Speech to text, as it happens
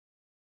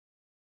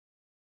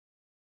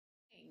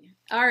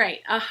All right,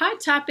 a hot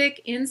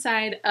topic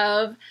inside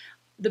of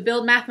the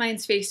Build Math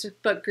Minds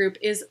Facebook group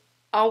is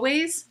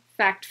always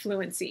fact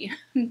fluency.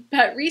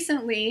 But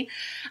recently,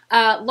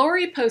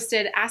 Lori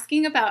posted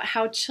asking about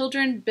how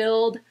children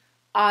build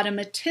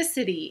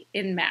automaticity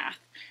in math,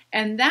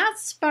 and that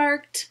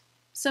sparked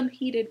some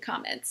heated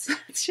comments.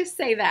 Let's just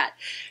say that.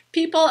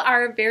 People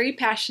are very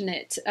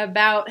passionate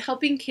about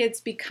helping kids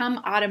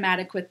become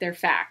automatic with their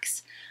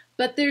facts,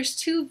 but there's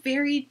two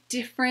very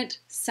different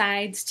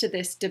sides to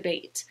this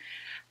debate.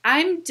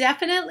 I'm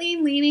definitely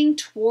leaning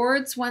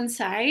towards one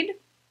side,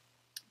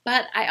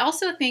 but I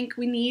also think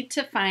we need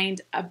to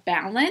find a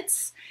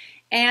balance.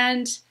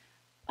 And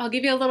I'll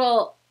give you a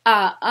little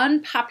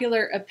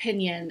unpopular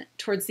opinion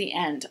towards the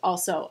end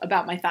also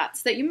about my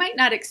thoughts that you might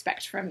not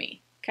expect from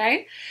me.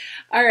 Okay?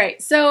 All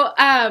right. So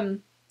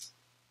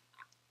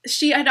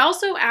she had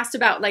also asked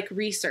about like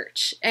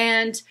research,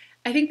 and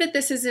I think that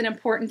this is an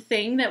important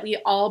thing that we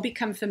all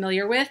become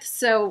familiar with.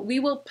 So we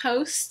will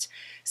post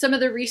some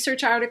of the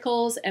research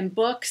articles and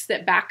books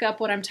that back up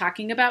what I'm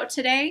talking about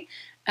today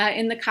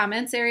in the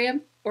comments area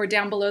or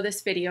down below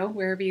this video,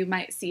 wherever you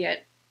might see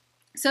it,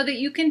 so that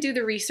you can do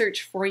the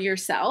research for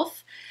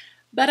yourself.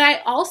 But I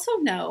also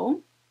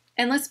know,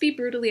 and let's be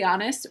brutally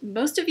honest,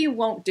 most of you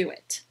won't do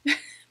it.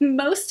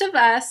 Most of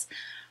us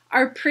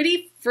are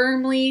pretty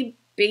firmly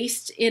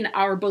based in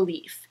our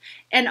belief.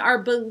 And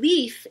our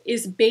belief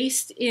is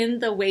based in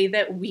the way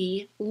that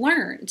we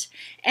learned.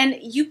 And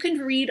you can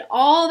read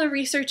all the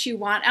research you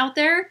want out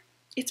there.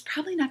 It's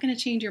probably not going to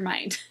change your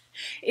mind.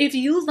 If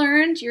you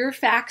learned your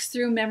facts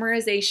through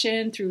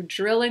memorization, through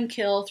drill and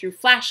kill, through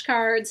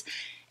flashcards,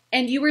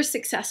 and you were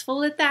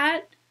successful at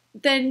that,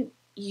 then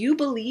you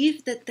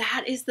believe that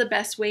that is the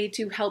best way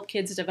to help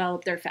kids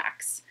develop their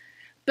facts.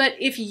 But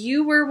if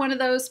you were one of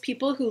those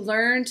people who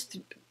learned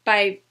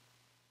by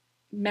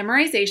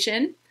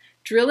memorization,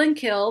 drill and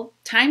kill,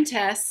 time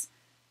tests,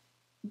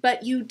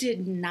 but you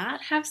did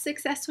not have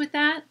success with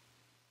that,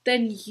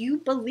 then you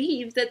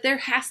believe that there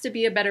has to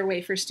be a better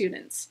way for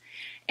students.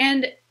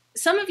 And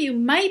some of you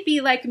might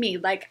be like me,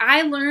 like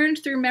I learned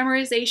through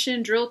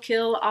memorization, drill,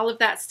 kill, all of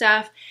that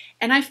stuff,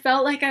 and I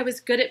felt like I was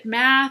good at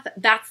math.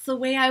 That's the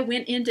way I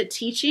went into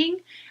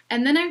teaching.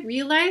 And then I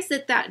realized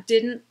that that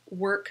didn't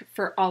work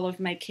for all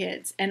of my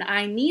kids, and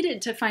I needed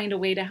to find a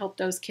way to help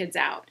those kids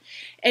out.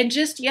 And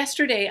just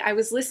yesterday, I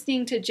was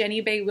listening to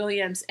Jenny Bay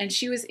Williams, and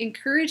she was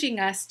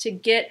encouraging us to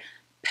get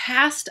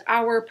past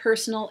our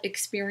personal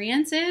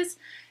experiences.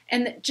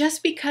 And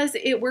just because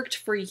it worked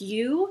for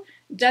you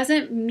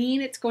doesn't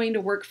mean it's going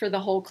to work for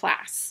the whole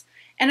class.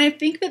 And I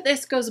think that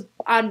this goes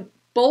on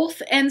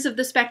both ends of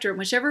the spectrum,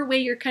 whichever way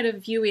you're kind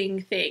of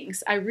viewing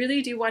things. I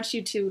really do want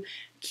you to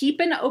keep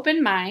an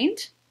open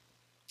mind,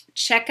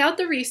 check out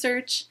the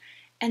research,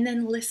 and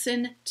then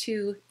listen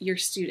to your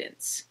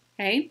students,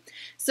 okay?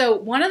 So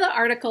one of the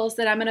articles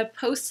that I'm going to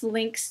post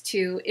links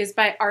to is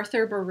by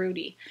Arthur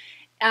Baruti.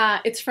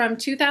 It's from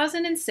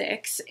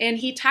 2006, and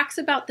he talks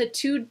about the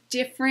two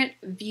different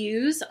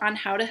views on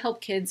how to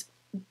help kids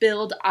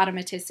build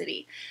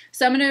automaticity.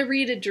 So I'm going to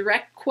read a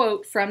direct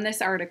quote from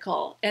this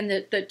article, and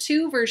the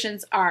two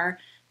versions are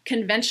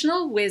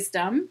conventional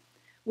wisdom,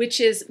 which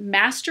is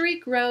mastery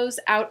grows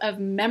out of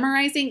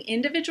memorizing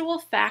individual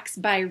facts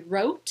by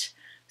rote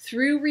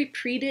through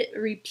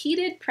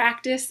repeated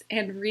practice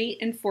and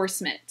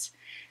reinforcement.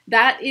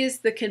 That is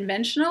the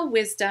conventional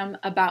wisdom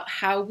about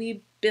how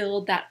we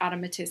build that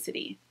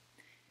automaticity.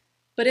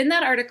 But in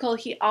that article,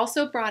 he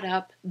also brought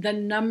up the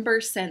number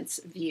sense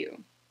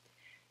view.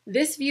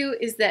 This view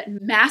is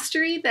that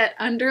mastery that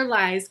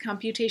underlies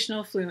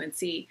computational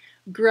fluency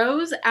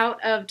grows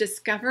out of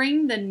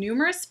discovering the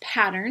numerous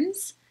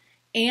patterns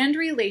and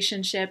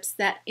relationships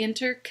that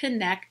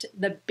interconnect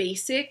the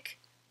basic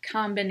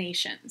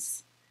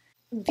combinations.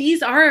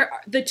 These are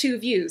the two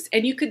views,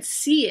 and you could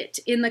see it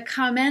in the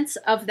comments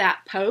of that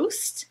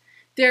post.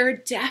 There are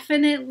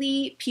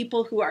definitely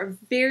people who are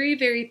very,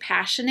 very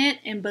passionate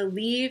and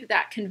believe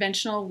that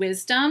conventional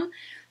wisdom,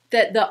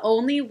 that the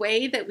only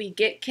way that we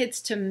get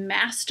kids to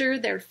master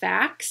their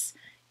facts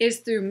is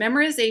through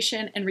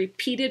memorization and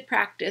repeated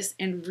practice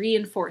and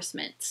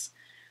reinforcements.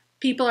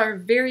 People are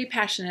very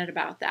passionate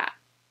about that.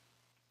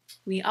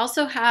 We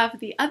also have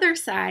the other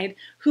side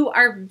who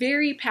are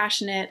very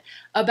passionate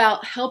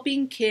about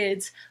helping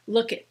kids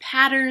look at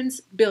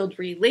patterns, build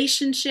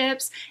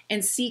relationships,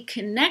 and see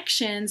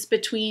connections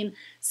between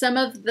some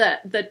of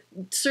the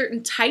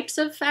certain types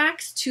of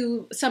facts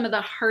to some of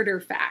the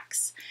harder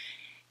facts.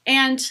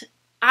 And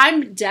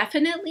I'm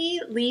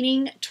definitely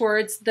leaning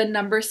towards the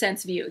number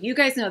sense view. You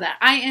guys know that.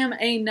 I am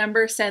a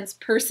number sense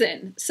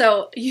person,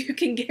 so you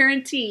can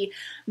guarantee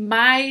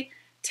my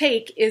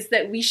take is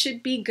that we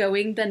should be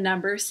going the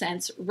number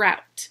sense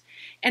route.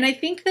 And I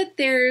think that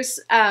there's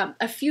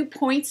a few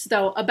points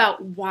though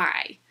about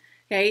why,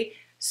 okay?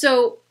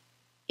 So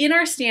in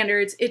our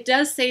standards, it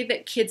does say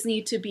that kids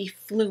need to be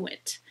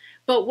fluent,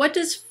 but what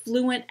does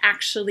fluent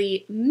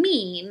actually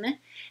mean?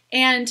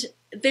 And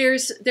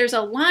there's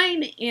a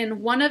line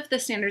in one of the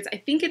standards, I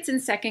think it's in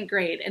second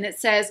grade, and it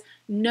says,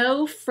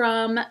 know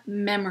from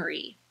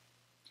memory.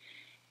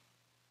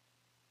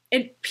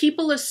 And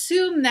people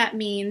assume that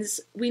means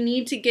we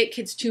need to get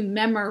kids to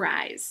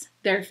memorize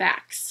their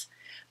facts.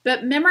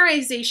 But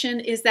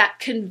memorization is that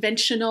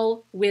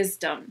conventional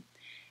wisdom.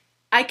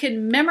 I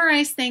can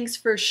memorize things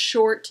for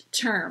short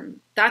term.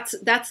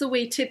 That's the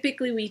way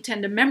typically we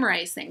tend to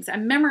memorize things.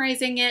 I'm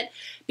memorizing it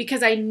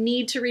because I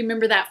need to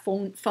remember that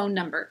phone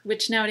number,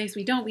 which nowadays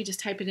we don't. We just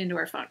type it into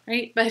our phone,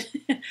 right? But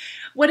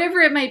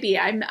whatever it might be,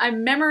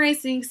 I'm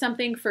memorizing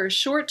something for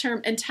short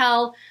term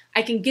until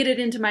I can get it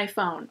into my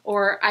phone,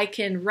 or I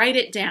can write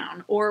it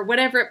down, or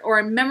whatever, or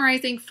I'm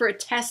memorizing for a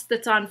test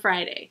that's on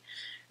Friday,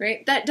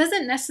 right? That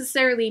doesn't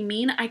necessarily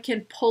mean I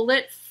can pull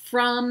it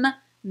from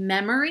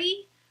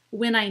memory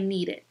when I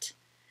need it.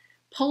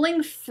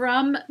 Pulling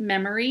from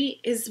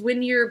memory is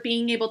when you're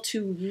being able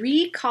to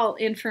recall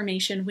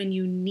information when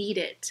you need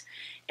it.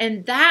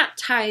 And that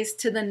ties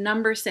to the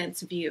number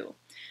sense view.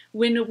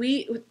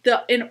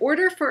 In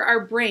order for our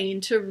brain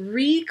to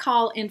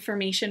recall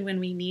information when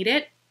we need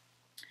it,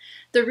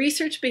 the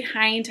research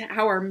behind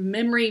how our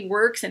memory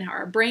works and how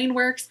our brain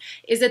works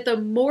is that the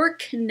more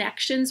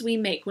connections we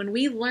make when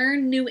we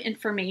learn new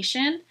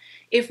information,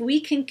 if we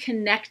can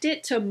connect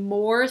it to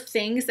more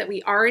things that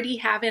we already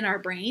have in our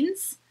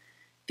brains,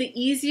 the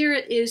easier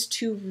it is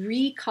to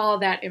recall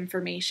that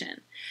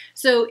information.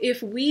 So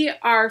if we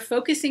are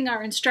focusing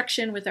our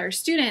instruction with our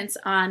students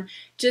on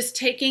just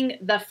taking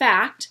the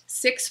fact,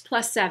 6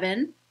 plus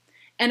 7,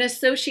 and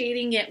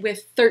associating it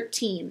with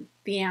 13,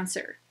 the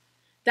answer,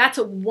 that's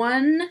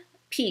one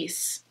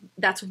piece,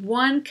 that's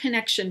one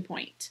connection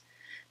point.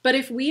 But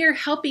if we are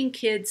helping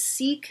kids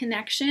see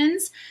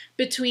connections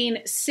between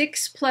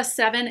 6 plus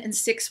 7 and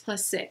 6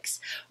 plus 6,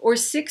 or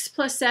 6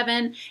 plus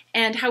 7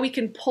 and how we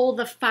can pull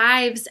the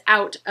 5s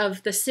out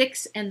of the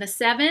 6 and the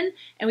 7,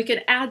 and we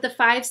could add the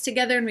 5s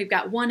together and we've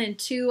got 1 and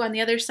 2 on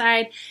the other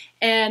side,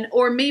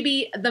 or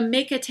maybe the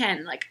make a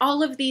 10, like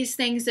all of these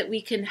things that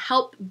we can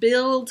help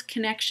build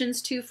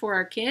connections to for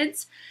our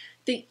kids,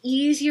 the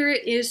easier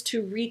it is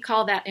to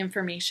recall that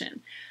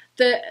information.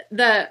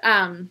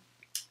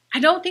 I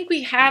don't think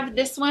we have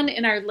this one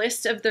in our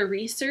list of the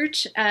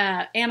research,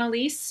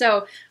 Annalise,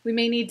 so we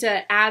may need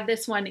to add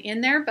this one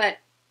in there, but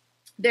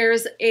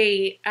there's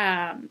a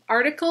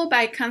article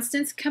by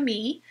Constance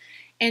Camille,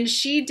 and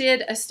she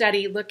did a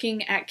study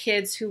looking at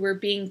kids who were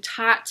being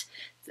taught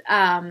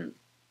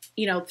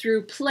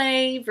through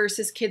play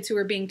versus kids who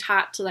were being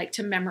taught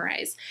to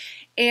memorize.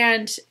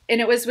 And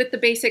it was with the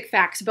basic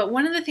facts. But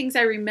one of the things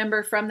I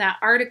remember from that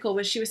article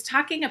was she was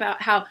talking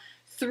about how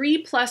 3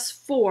 plus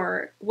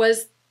 4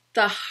 was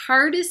the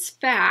hardest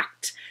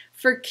fact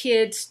for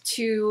kids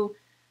to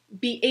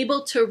be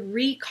able to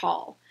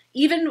recall,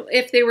 even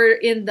if they were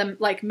in the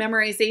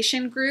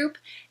memorization group.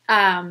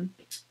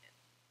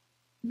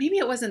 Maybe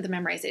it wasn't the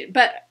memorization,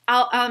 but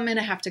I'm going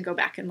to have to go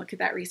back and look at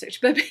that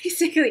research. But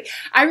basically,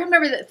 I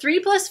remember that 3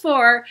 plus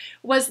 4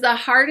 was the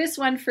hardest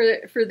one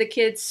for the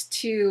kids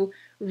to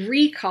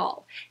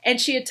recall. And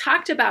she had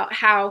talked about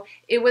how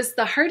it was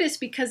the hardest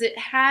because it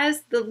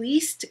has the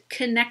least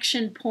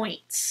connection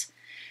points.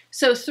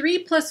 So 3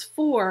 plus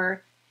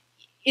 4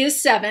 is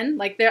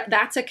 7,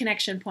 that's a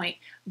connection point.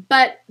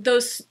 But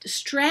those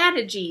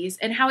strategies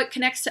and how it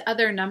connects to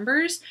other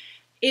numbers,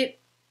 it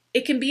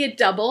can be a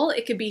double.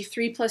 It could be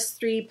 3 plus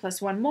 3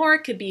 plus 1 more.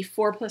 It could be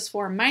 4 plus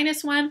 4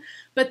 minus 1.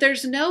 But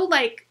there's no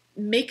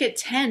make a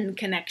 10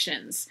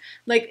 connections.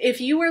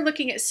 If you were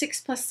looking at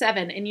 6 plus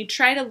 7 and you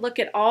try to look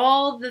at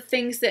all the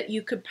things that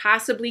you could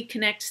possibly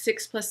connect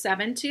 6 plus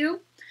 7 to,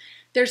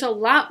 there's a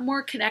lot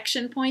more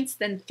connection points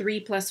than 3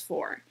 plus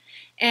 4.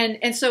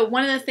 And so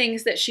one of the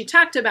things that she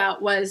talked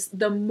about was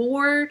the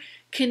more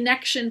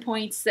connection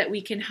points that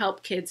we can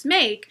help kids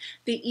make,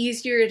 the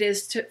easier it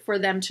is for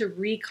them to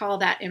recall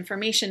that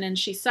information. And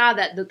she saw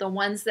that the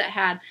ones that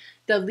had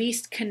the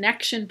least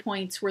connection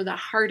points were the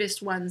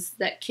hardest ones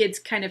that kids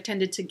kind of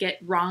tended to get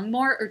wrong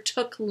more or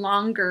took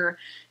longer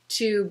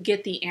to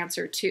get the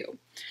answer to.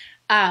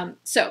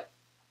 So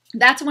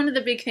that's one of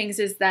the big things,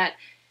 is that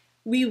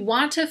we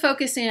want to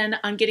focus in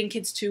on getting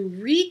kids to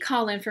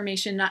recall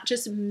information, not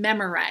just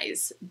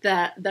memorize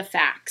the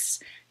facts.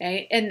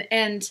 Okay?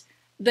 And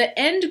the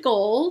end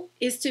goal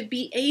is to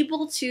be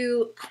able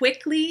to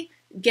quickly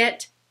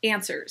get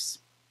answers,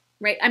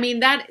 right? I mean,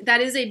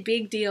 that is a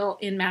big deal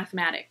in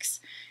mathematics.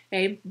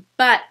 Okay?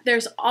 But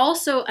there's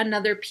also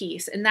another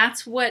piece, and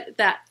that's what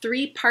that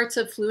 3 parts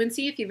of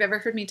fluency, if you've ever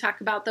heard me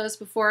talk about those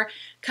before,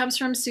 comes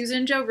from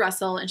Susan Jo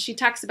Russell, and she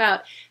talks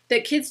about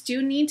that kids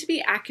do need to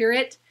be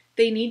accurate.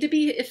 They need to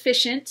be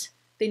efficient,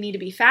 they need to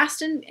be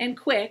fast and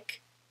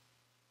quick,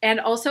 and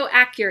also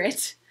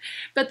accurate.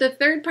 But the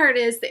third part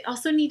is they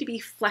also need to be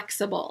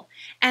flexible.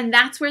 And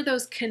that's where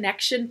those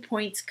connection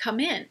points come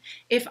in.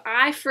 If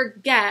I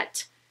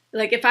forget,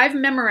 if I've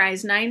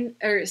memorized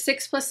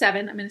 6 plus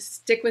 7, I'm going to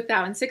stick with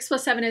that one. 6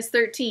 plus 7 is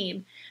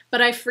 13,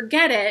 but I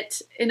forget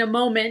it in a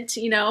moment,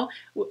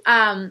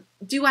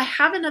 do I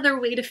have another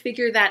way to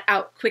figure that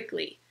out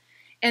quickly?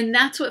 And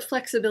that's what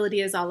flexibility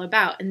is all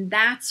about. And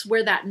that's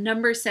where that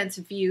number sense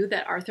view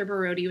that Arthur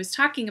Borodi was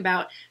talking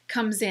about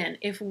comes in.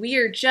 If we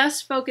are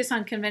just focused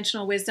on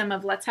conventional wisdom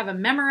of let's have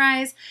them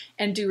memorize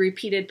and do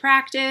repeated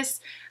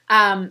practice,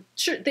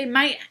 sure, they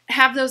might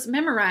have those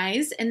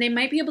memorized and they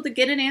might be able to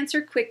get an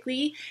answer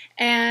quickly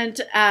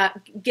and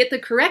get the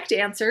correct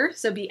answer,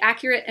 so be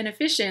accurate and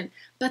efficient,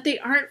 but they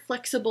aren't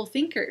flexible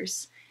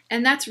thinkers.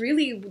 And that's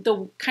really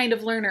the kind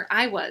of learner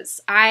I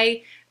was.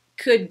 I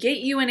could get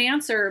you an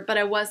answer, but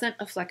I wasn't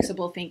a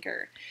flexible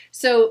thinker.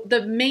 So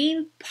the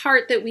main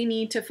part that we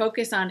need to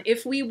focus on,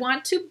 if we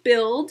want to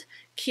build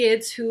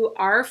kids who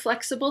are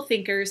flexible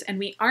thinkers and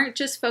we aren't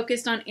just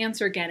focused on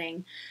answer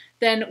getting,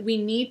 then we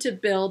need to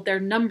build their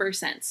number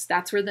sense.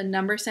 That's where the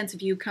number sense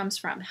view comes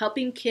from,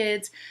 helping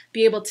kids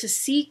be able to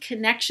see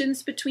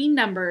connections between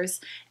numbers,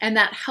 and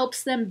that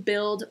helps them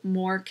build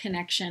more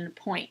connection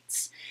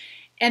points.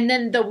 And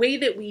then the way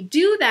that we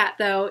do that,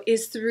 though,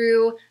 is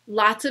through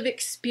lots of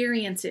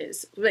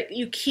experiences. Like,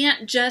 you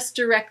can't just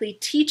directly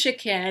teach a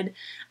kid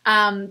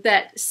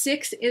that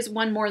 6 is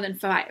 1 more than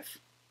 5.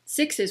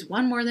 6 is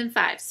 1 more than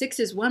 5. 6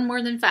 is 1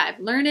 more than 5.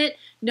 Learn it,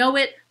 know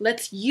it.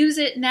 Let's use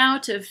it now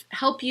to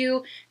help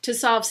you to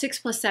solve 6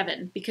 plus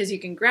 7, because you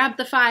can grab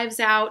the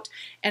 5s out.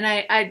 And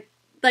I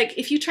like,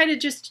 if you try to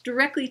just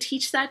directly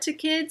teach that to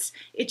kids,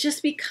 it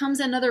just becomes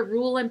another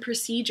rule and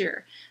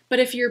procedure. But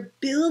if you're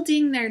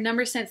building their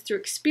number sense through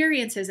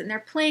experiences and they're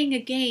playing a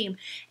game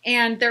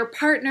and their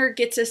partner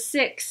gets a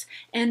 6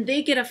 and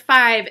they get a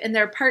 5 and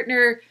their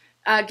partner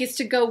gets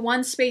to go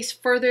one space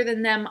further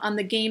than them on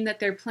the game that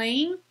they're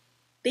playing,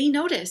 they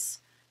notice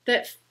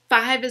that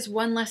 5 is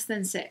 1 less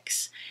than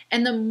 6.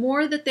 And the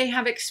more that they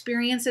have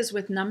experiences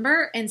with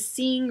number and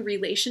seeing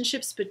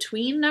relationships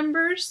between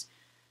numbers,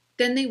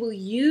 then they will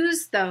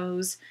use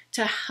those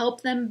to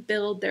help them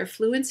build their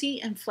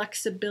fluency and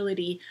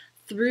flexibility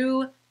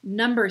through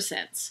number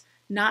sense,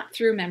 not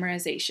through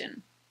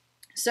memorization.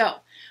 So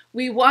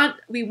we want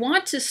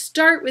to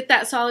start with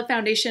that solid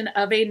foundation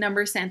of a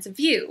number sense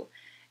view.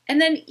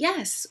 And then,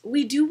 yes,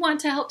 we do want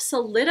to help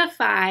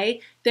solidify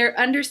their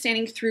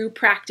understanding through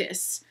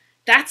practice.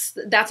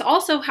 That's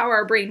also how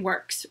our brain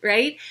works,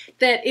 right?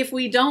 That if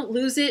we don't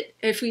use it,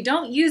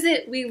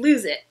 we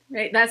lose it,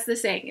 right? That's the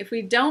saying. If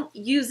we don't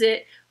use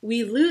it,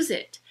 we lose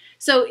it.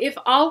 So if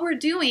all we're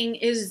doing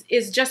is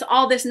just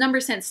all this number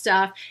sense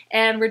stuff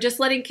and we're just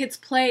letting kids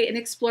play and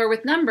explore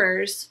with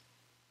numbers,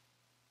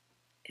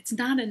 it's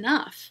not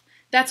enough.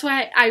 That's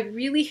why I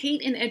really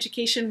hate in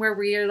education where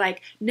we are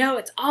like, no,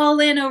 it's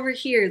all in over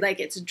here. Like,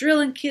 it's drill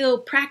and kill,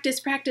 practice,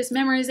 practice,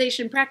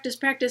 memorization, practice,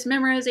 practice,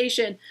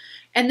 memorization.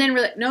 And then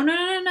we're like,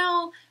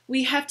 no.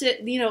 We have to,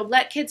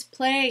 let kids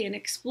play and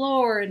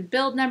explore and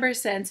build number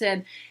sense.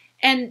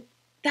 And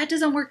that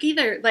doesn't work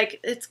either.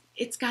 Like,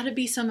 it's got to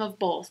be some of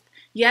both.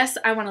 Yes,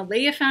 I want to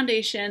lay a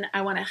foundation.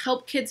 I want to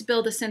help kids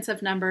build a sense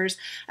of numbers.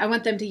 I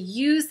want them to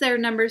use their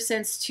number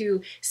sense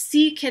to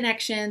see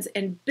connections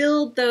and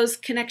build those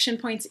connection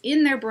points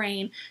in their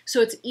brain so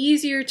it's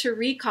easier to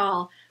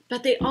recall,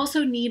 but they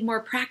also need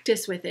more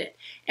practice with it.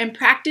 And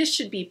practice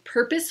should be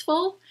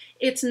purposeful.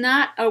 It's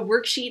not a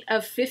worksheet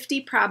of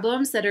 50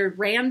 problems that are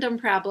random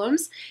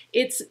problems.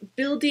 It's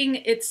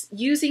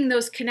using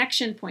those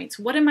connection points.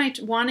 What am I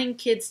wanting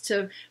kids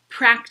to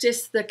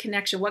practice the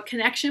connection? What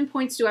connection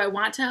points do I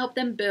want to help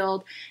them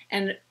build?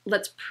 And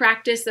let's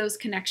practice those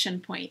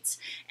connection points.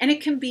 And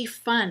it can be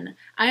fun.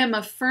 I am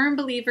a firm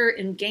believer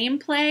in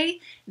gameplay,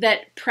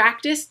 that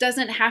practice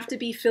doesn't have to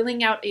be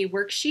filling out a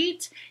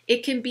worksheet.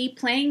 It can be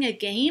playing a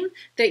game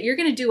that you're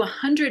going to do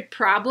 100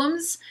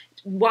 problems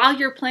while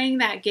you're playing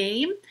that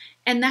game.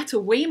 And that's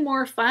way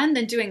more fun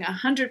than doing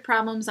 100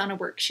 problems on a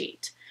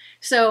worksheet.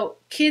 So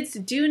kids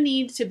do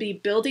need to be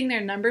building their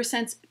number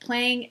sense,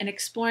 playing and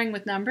exploring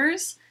with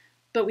numbers,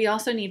 but we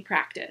also need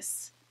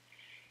practice.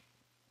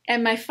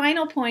 And my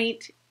final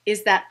point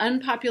is that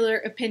unpopular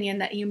opinion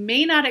that you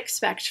may not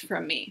expect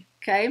from me,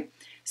 okay?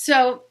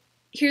 So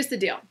here's the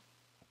deal.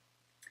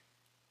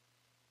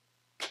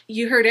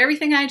 You heard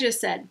everything I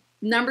just said.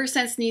 Number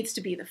sense needs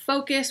to be the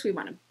focus. We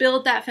want to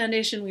build that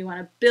foundation. We want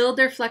to build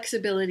their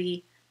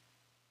flexibility.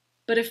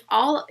 But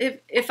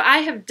if I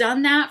have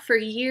done that for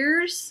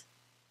years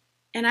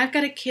and I've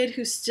got a kid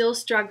who's still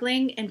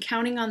struggling and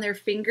counting on their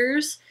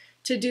fingers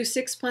to do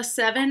 6 plus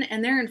 7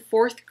 and they're in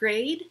 4th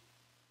grade,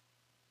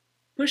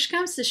 push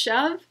comes to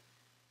shove,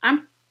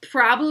 I'm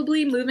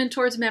probably moving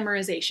towards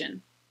memorization.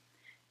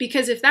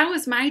 Because if that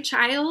was my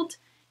child,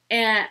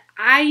 and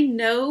I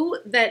know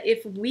that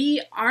if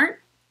we aren't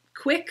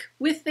quick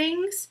with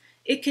things,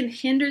 it can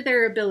hinder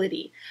their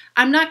ability.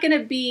 I'm not going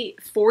to be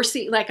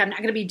forcing, I'm not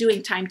going to be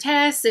doing time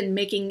tests and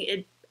making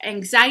it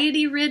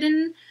anxiety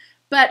ridden,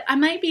 but I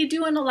might be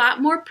doing a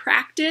lot more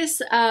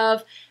practice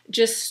of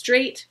just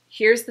straight,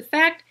 here's the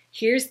fact,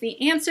 here's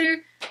the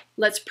answer,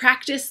 let's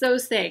practice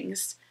those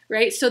things,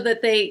 right? So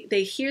that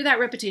they hear that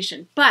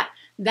repetition. But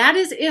that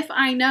is if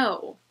I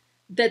know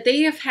that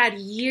they have had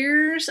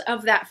years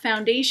of that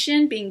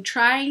foundation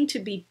trying to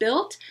be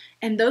built,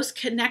 and those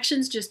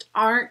connections just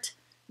aren't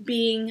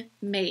being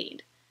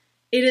made.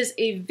 It is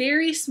a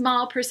very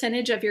small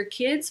percentage of your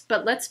kids,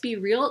 but let's be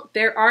real,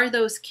 there are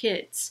those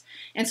kids.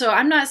 And so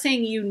I'm not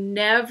saying you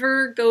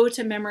never go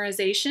to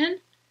memorization,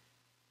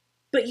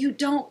 but you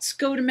don't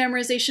go to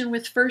memorization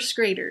with first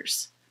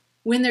graders.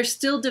 When they're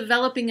still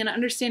developing an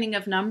understanding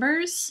of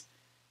numbers,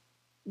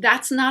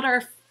 that's not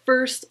our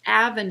first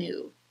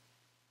avenue.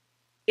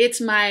 It's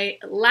my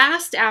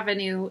last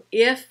avenue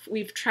if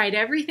we've tried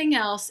everything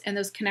else and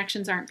those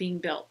connections aren't being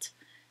built.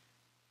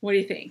 What do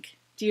you think?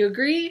 Do you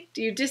agree?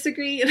 Do you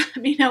disagree? Let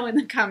me know in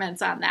the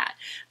comments on that.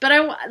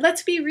 But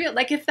let's be real.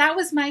 Like if that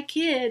was my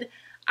kid,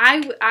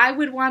 I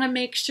would want to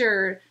make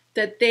sure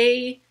that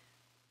they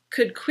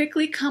could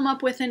quickly come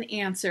up with an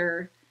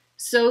answer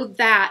so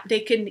that they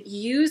can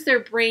use their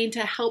brain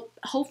to help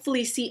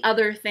hopefully see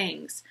other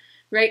things,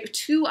 right?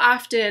 Too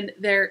often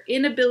their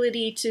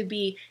inability to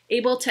be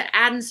able to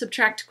add and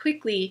subtract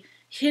quickly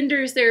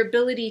hinders their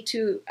ability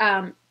to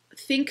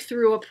think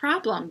through a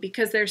problem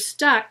because they're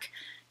stuck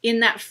in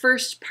that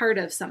first part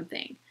of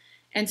something.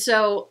 And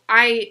so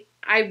I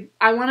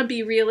want to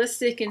be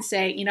realistic and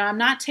say, you know, I'm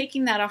not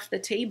taking that off the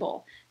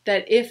table.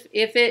 That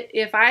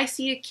if I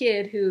see a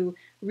kid who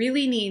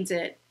really needs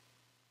it,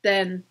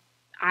 then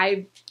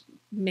I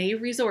may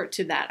resort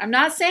to that. I'm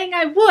not saying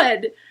I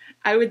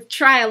would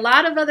try a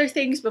lot of other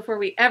things before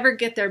we ever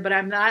get there, but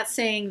I'm not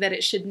saying that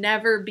it should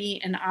never be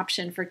an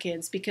option for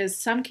kids because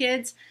some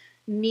kids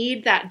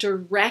need that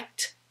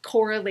direct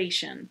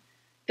correlation.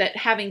 That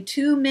having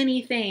too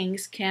many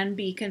things can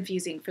be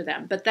confusing for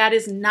them, but that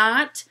is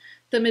not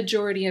the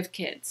majority of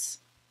kids.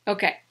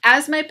 Okay,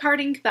 as my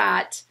parting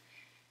thought,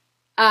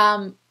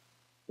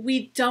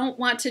 we don't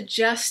want to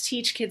just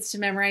teach kids to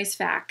memorize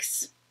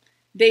facts.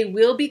 They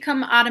will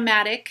become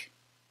automatic,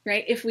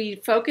 right? If we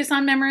focus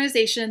on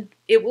memorization,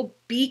 it will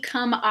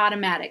become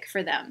automatic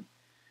for them.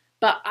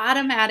 But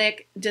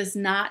automatic does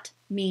not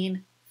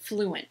mean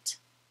fluent.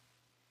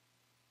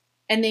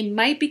 And they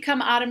might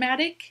become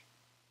automatic,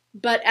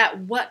 but at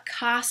what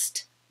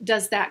cost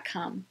does that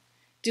come?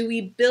 Do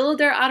we build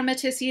their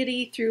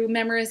automaticity through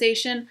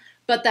memorization,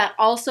 but that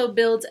also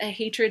builds a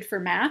hatred for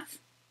math?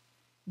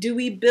 Do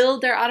we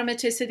build their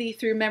automaticity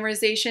through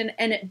memorization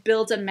and it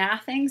builds a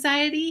math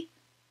anxiety?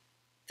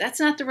 That's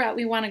not the route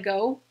we want to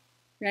go,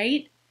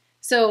 right?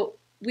 So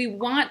we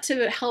want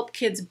to help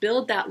kids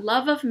build that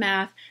love of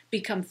math,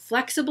 become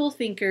flexible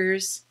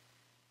thinkers,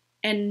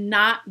 and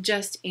not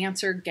just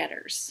answer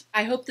getters.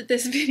 I hope that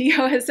this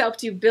video has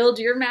helped you build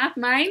your math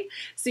mind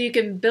so you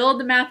can build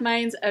the math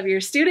minds of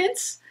your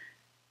students.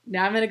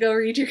 Now I'm going to go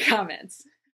read your comments.